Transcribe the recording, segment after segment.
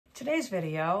Today's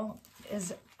video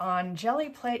is on jelly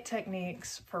plate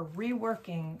techniques for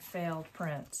reworking failed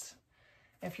prints.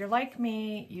 If you're like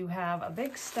me, you have a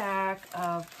big stack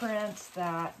of prints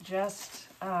that just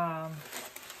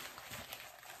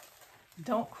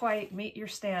don't quite meet your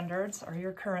standards or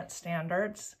your current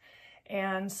standards.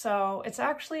 And so it's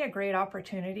actually a great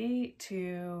opportunity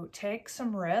to take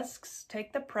some risks,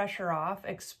 take the pressure off,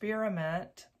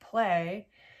 experiment, play,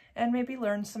 and maybe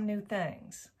learn some new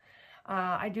things.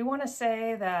 I do want to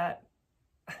say that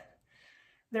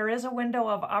there is a window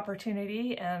of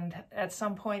opportunity, and at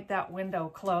some point that window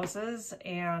closes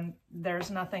and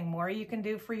there's nothing more you can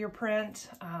do for your print.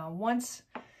 Once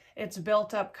it's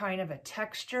built up kind of a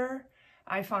texture,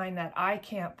 I find that I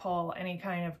can't pull any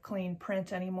kind of clean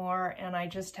print anymore, and I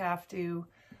just have to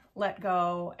let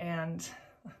go and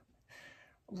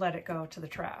let it go to the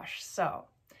trash. So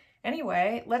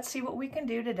anyway, let's see what we can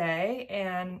do today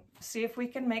and see if we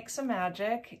can make some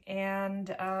magic.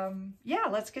 And yeah,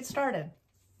 let's get started.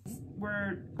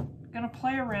 We're gonna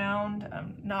play around,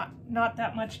 not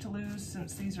that much to lose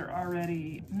since these are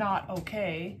already not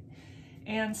okay,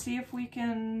 and see if we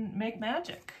can make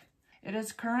magic. It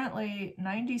is currently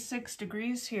 96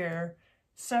 degrees here,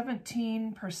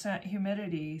 17%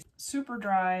 humidity, super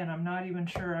dry, and I'm not even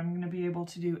sure I'm gonna be able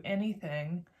to do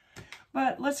anything.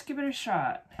 But let's give it a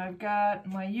shot. I've got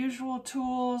my usual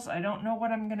tools. I don't know what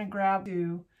I'm gonna grab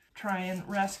to try and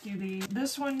rescue these.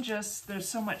 This one just, there's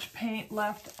so much paint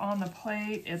left on the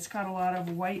plate. It's got a lot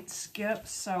of white skips,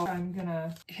 so I'm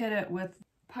gonna hit it with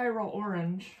Pyro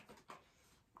Orange.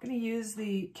 I'm gonna use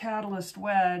the Catalyst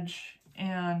Wedge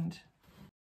and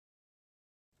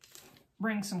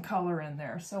bring some color in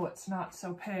there so it's not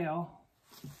so pale.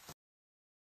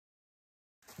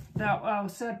 That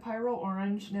said Pyro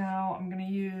Orange. Now I'm going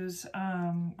to use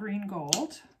green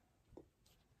gold.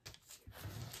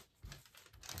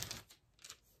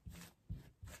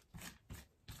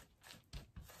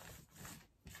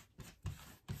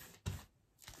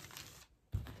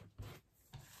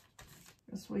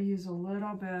 This will use a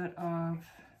little bit of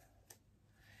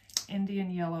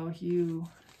Indian yellow hue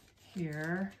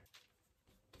here.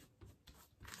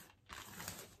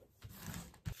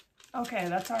 Okay,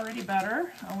 that's already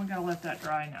better. Oh, we gotta let that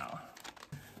dry now.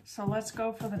 So let's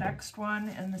go for the next one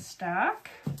in the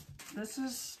stack. This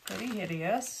is pretty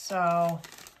hideous, so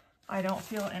I don't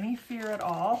feel any fear at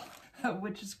all,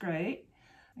 which is great.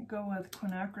 I go with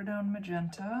quinacridone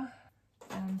magenta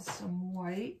and some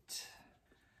white,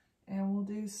 and we'll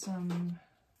do some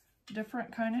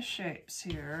different kind of shapes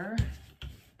here.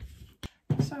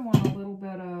 I guess I want a little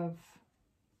bit of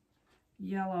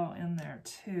yellow in there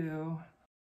too.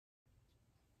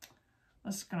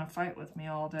 This is gonna fight with me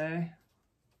all day.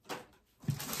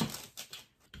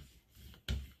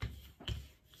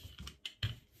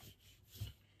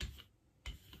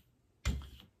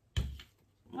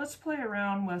 Let's play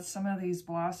around with some of these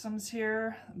blossoms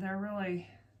here. They're really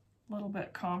a little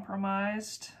bit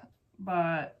compromised,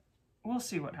 but we'll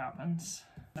see what happens.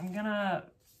 I'm gonna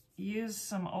use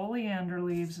some oleander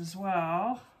leaves as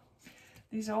well.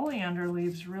 These oleander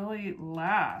leaves really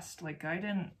last. Like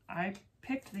I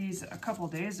picked these a couple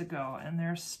days ago and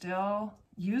they're still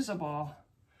usable.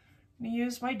 I'm gonna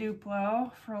use my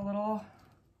Duplo for a little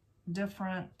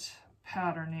different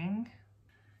patterning,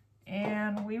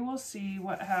 and we will see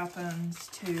what happens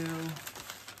to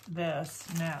this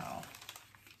now.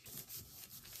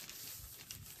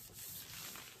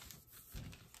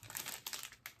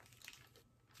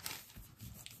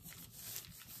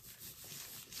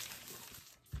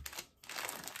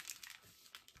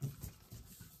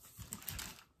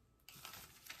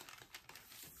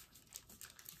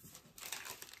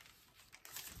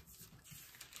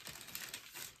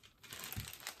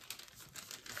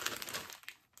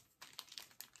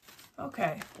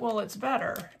 Okay, well, it's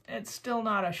better. It's still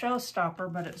not a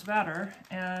showstopper, but it's better.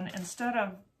 And instead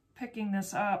of picking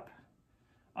this up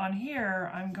on here,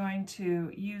 I'm going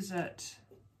to use it.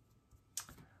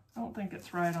 I don't think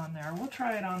it's right on there. We'll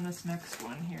try it on this next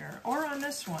one here, or on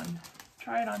this one.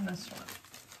 Try it on this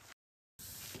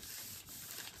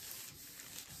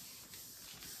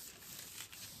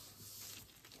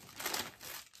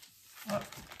one.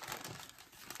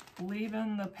 Oh,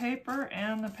 leaving the paper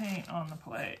and the paint on the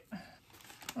plate.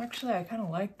 Actually, I kind of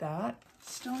like that.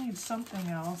 Still need something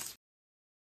else.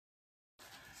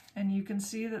 And you can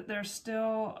see that there's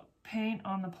still paint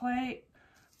on the plate.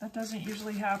 That doesn't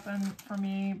usually happen for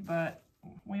me, but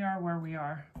we are where we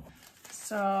are.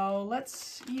 So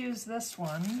let's use this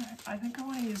one. I think I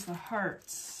want to use the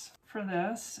hearts for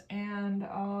this, and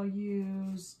I'll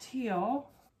use teal,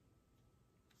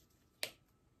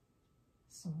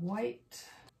 some white.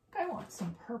 I want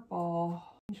some purple.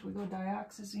 Should we go go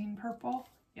dioxazine purple.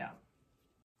 Yeah.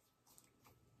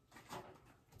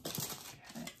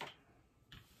 Okay.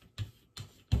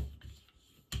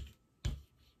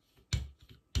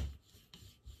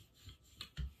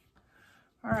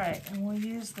 All right, and we'll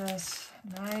use this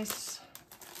nice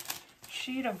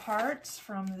sheet of hearts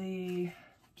from the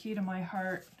Key to My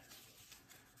Heart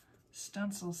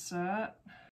stencil set.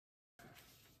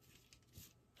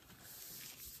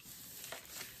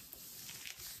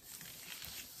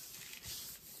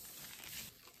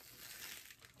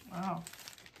 Wow.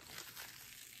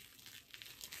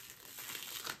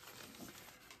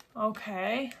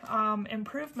 Okay,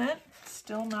 improvement,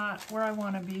 still not where I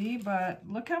want to be, but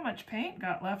look how much paint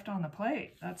got left on the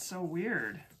plate. That's so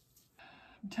weird.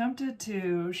 I'm tempted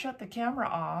to shut the camera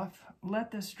off,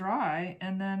 let this dry,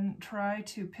 and then try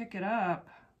to pick it up.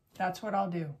 That's what I'll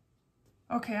do.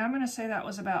 Okay, I'm going to say that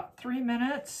was about 3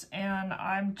 minutes, and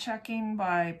I'm checking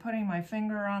by putting my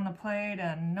finger on the plate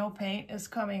and no paint is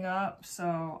coming up,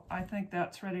 so I think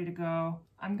that's ready to go.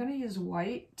 I'm going to use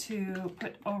white to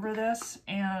put over this,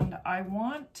 and I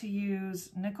want to use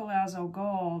Nickel Azo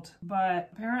Gold, but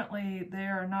apparently they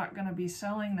are not going to be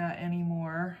selling that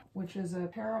anymore, which is a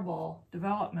terrible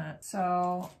development.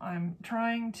 So I'm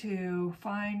trying to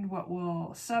find what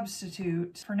will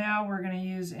substitute. For now, we're going to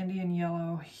use Indian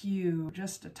Yellow Hue,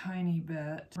 just a tiny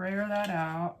bit. Sprayer that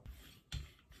out.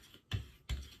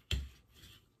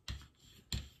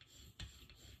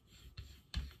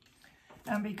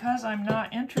 And because I'm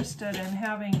not interested in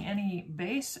having any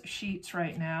base sheets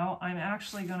right now, I'm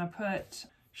actually going to put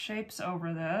shapes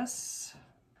over this.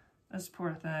 This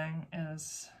poor thing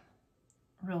is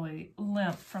really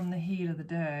limp from the heat of the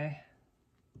day.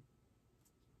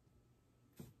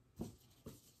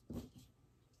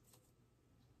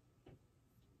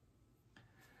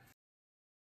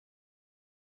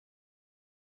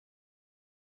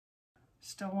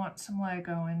 Still want some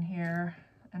Lego in here,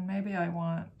 and maybe I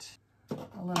want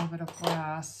a little bit of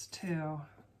glass too.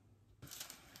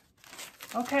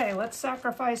 Okay, let's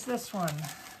sacrifice this one.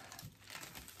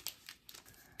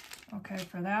 Okay,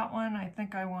 for that one, I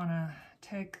think I want to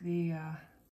take the,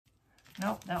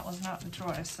 nope, that was not the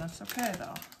choice. That's okay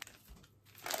though.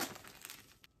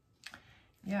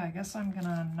 Yeah, I guess I'm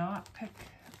gonna not pick,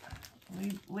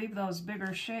 leave those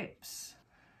bigger shapes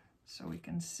so we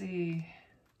can see.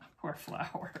 Poor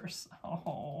flowers.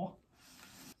 Oh.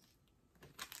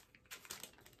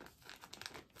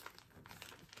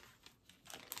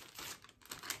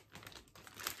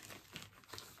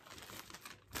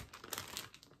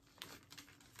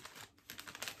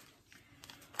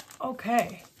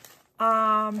 Okay,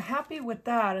 I'm happy with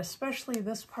that, especially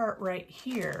this part right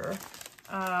here.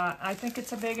 I think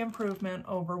it's a big improvement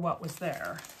over what was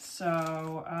there.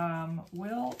 So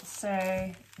we'll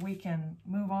say we can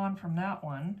move on from that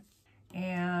one.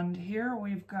 And here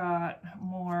we've got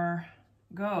more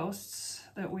ghosts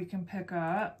that we can pick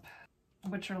up,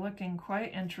 which are looking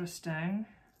quite interesting.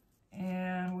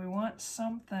 And we want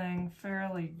something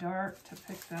fairly dark to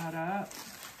pick that up.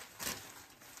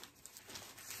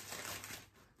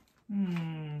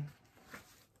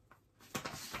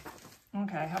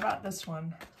 Okay, how about this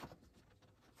one?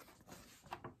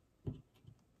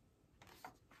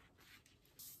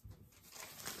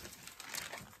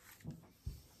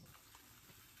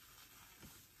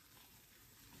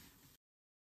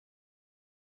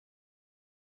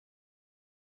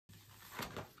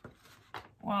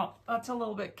 Well, that's a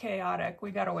little bit chaotic.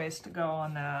 We got a ways to go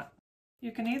on that.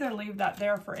 You can either leave that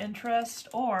there for interest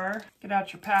or get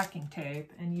out your packing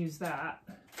tape and use that.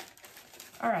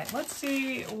 All right, let's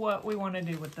see what we want to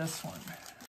do with this one.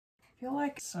 I feel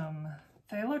like some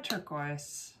phthalo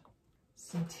turquoise,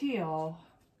 some teal,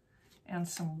 and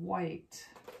some white.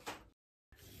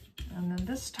 And then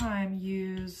this time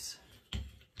use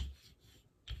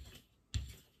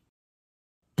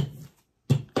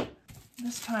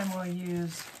we'll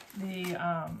use the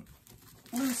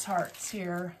loose hearts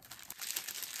here.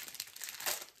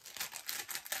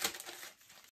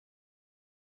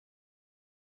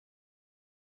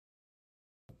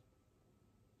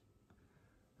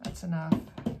 That's enough.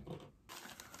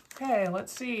 Okay,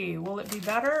 let's see. Will it be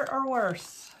better or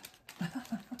worse?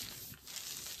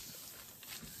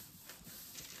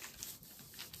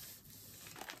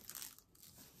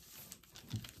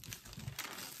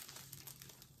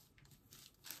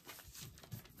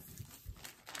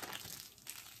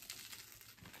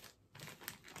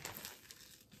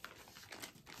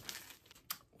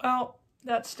 Well,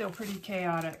 that's still pretty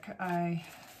chaotic.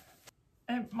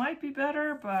 It might be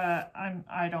better, but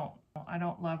I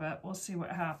don't love it. We'll see what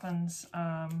happens.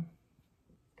 Gonna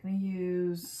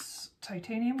use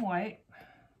titanium white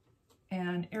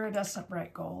and iridescent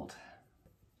bright gold.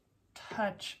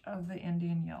 Touch of the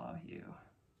Indian yellow hue.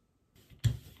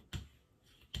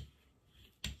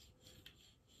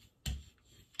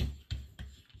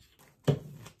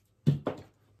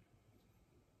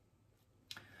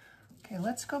 Okay,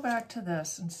 let's go back to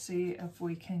this and see if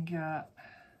we can get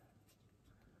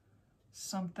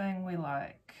something we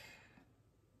like.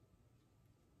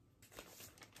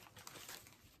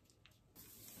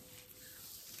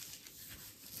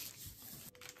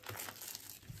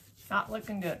 Not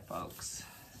looking good, folks.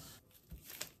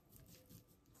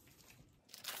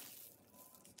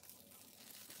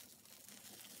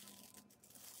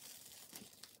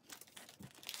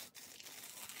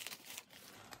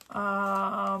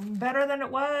 Better than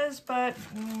it was, but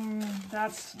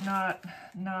that's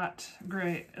not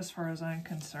great as far as I'm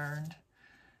concerned.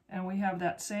 And we have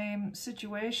that same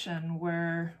situation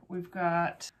where we've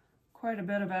got quite a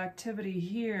bit of activity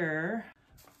here.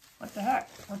 What the heck?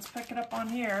 Let's pick it up on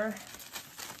here.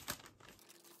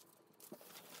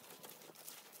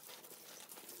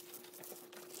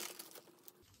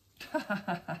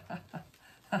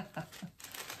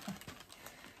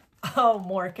 Oh,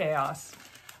 more chaos.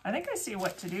 I think I see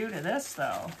what to do to this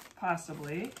though,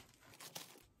 possibly.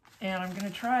 And I'm going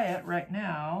to try it right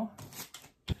now.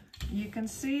 You can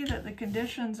see that the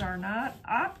conditions are not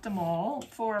optimal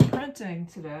for printing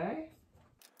today.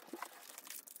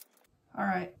 All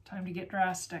right, time to get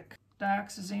drastic.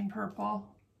 Dioxazine purple,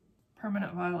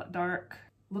 permanent violet dark,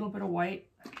 a little bit of white.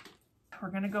 We're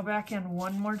going to go back in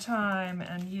one more time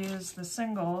and use the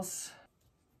singles.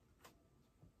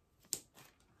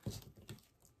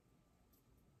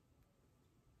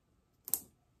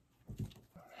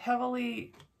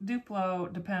 Heavily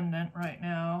Duplo dependent right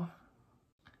now.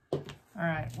 All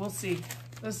right, we'll see.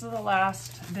 This is the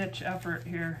last ditch effort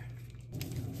here.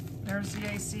 There's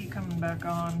the AC coming back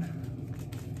on.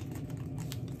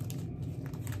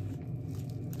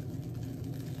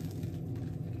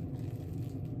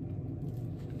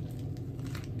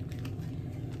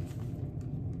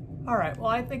 All right, well,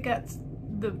 I think that's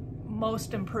the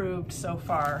most improved so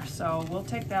far, so we'll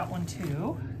take that one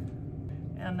too.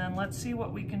 And then let's see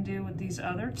what we can do with these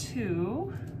other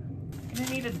two. I'm gonna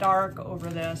need a dark over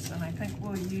this, and I think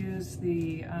we'll use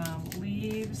the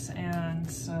leaves and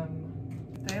some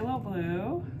phthalo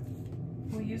blue.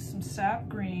 We'll use some sap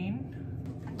green,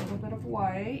 a little bit of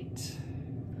white.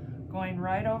 Going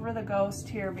right over the ghost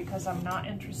here because I'm not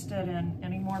interested in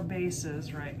any more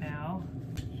bases right now.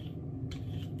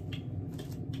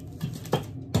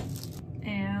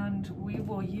 And we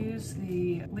will use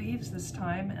the leaves this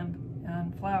time and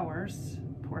flowers,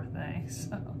 poor things.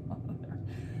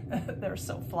 They're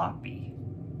so floppy.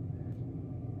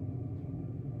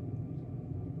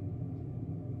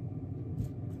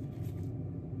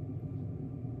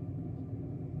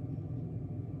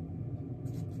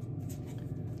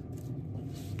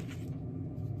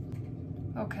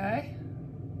 Okay.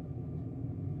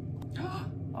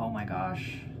 Oh my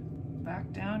gosh.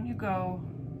 Back down you go.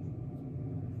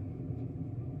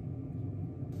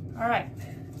 All right.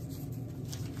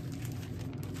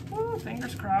 Woo,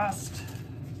 fingers crossed.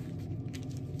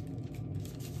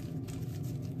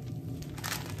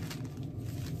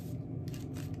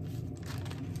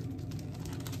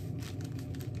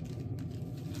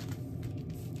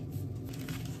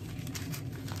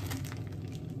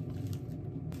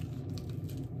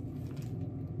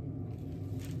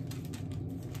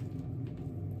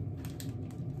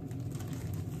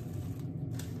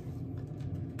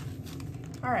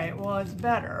 All right, well, it's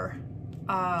better,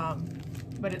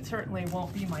 but it certainly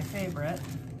won't be my favorite.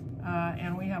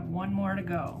 And we have one more to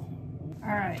go. All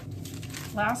right,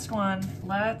 last one.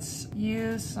 Let's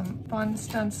use some fun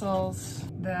stencils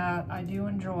that I do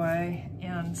enjoy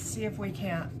and see if we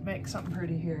can't make something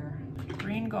pretty here.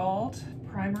 Green gold,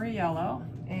 primary yellow,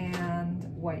 and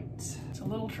white. It's a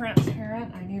little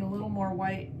transparent. I need a little more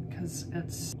white because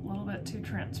it's a little bit too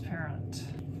transparent.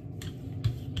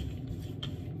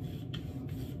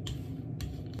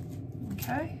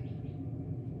 Okay.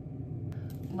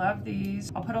 Love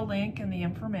these. I'll put a link in the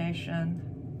information.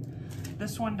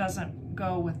 This one doesn't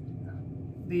go with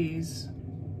these.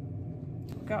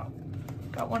 Got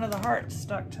one of the hearts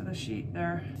stuck to the sheet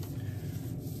there.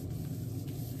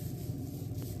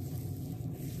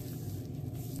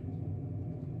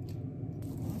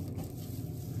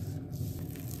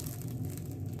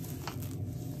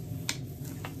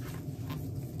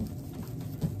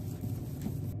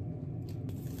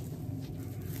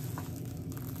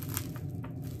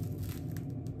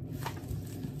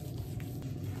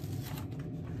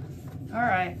 All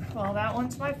right, well, that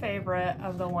one's my favorite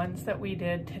of the ones that we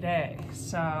did today.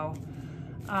 So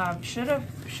Should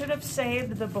have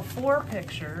saved the before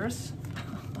pictures,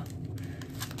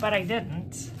 but I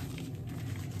didn't.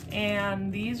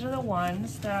 And these are the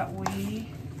ones that we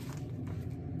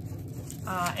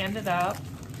ended up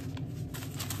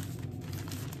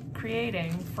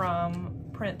creating from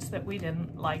prints that we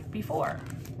didn't like before.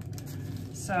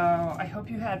 So I hope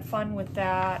you had fun with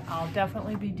that. I'll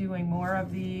definitely be doing more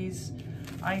of these.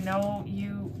 I know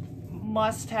you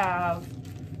must have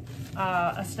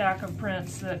a stack of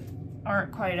prints that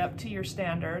aren't quite up to your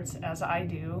standards, as I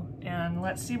do, and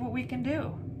let's see what we can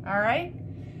do. All right?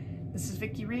 This is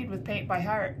Vicki Reed with Paint by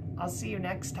Heart. I'll see you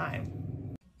next time.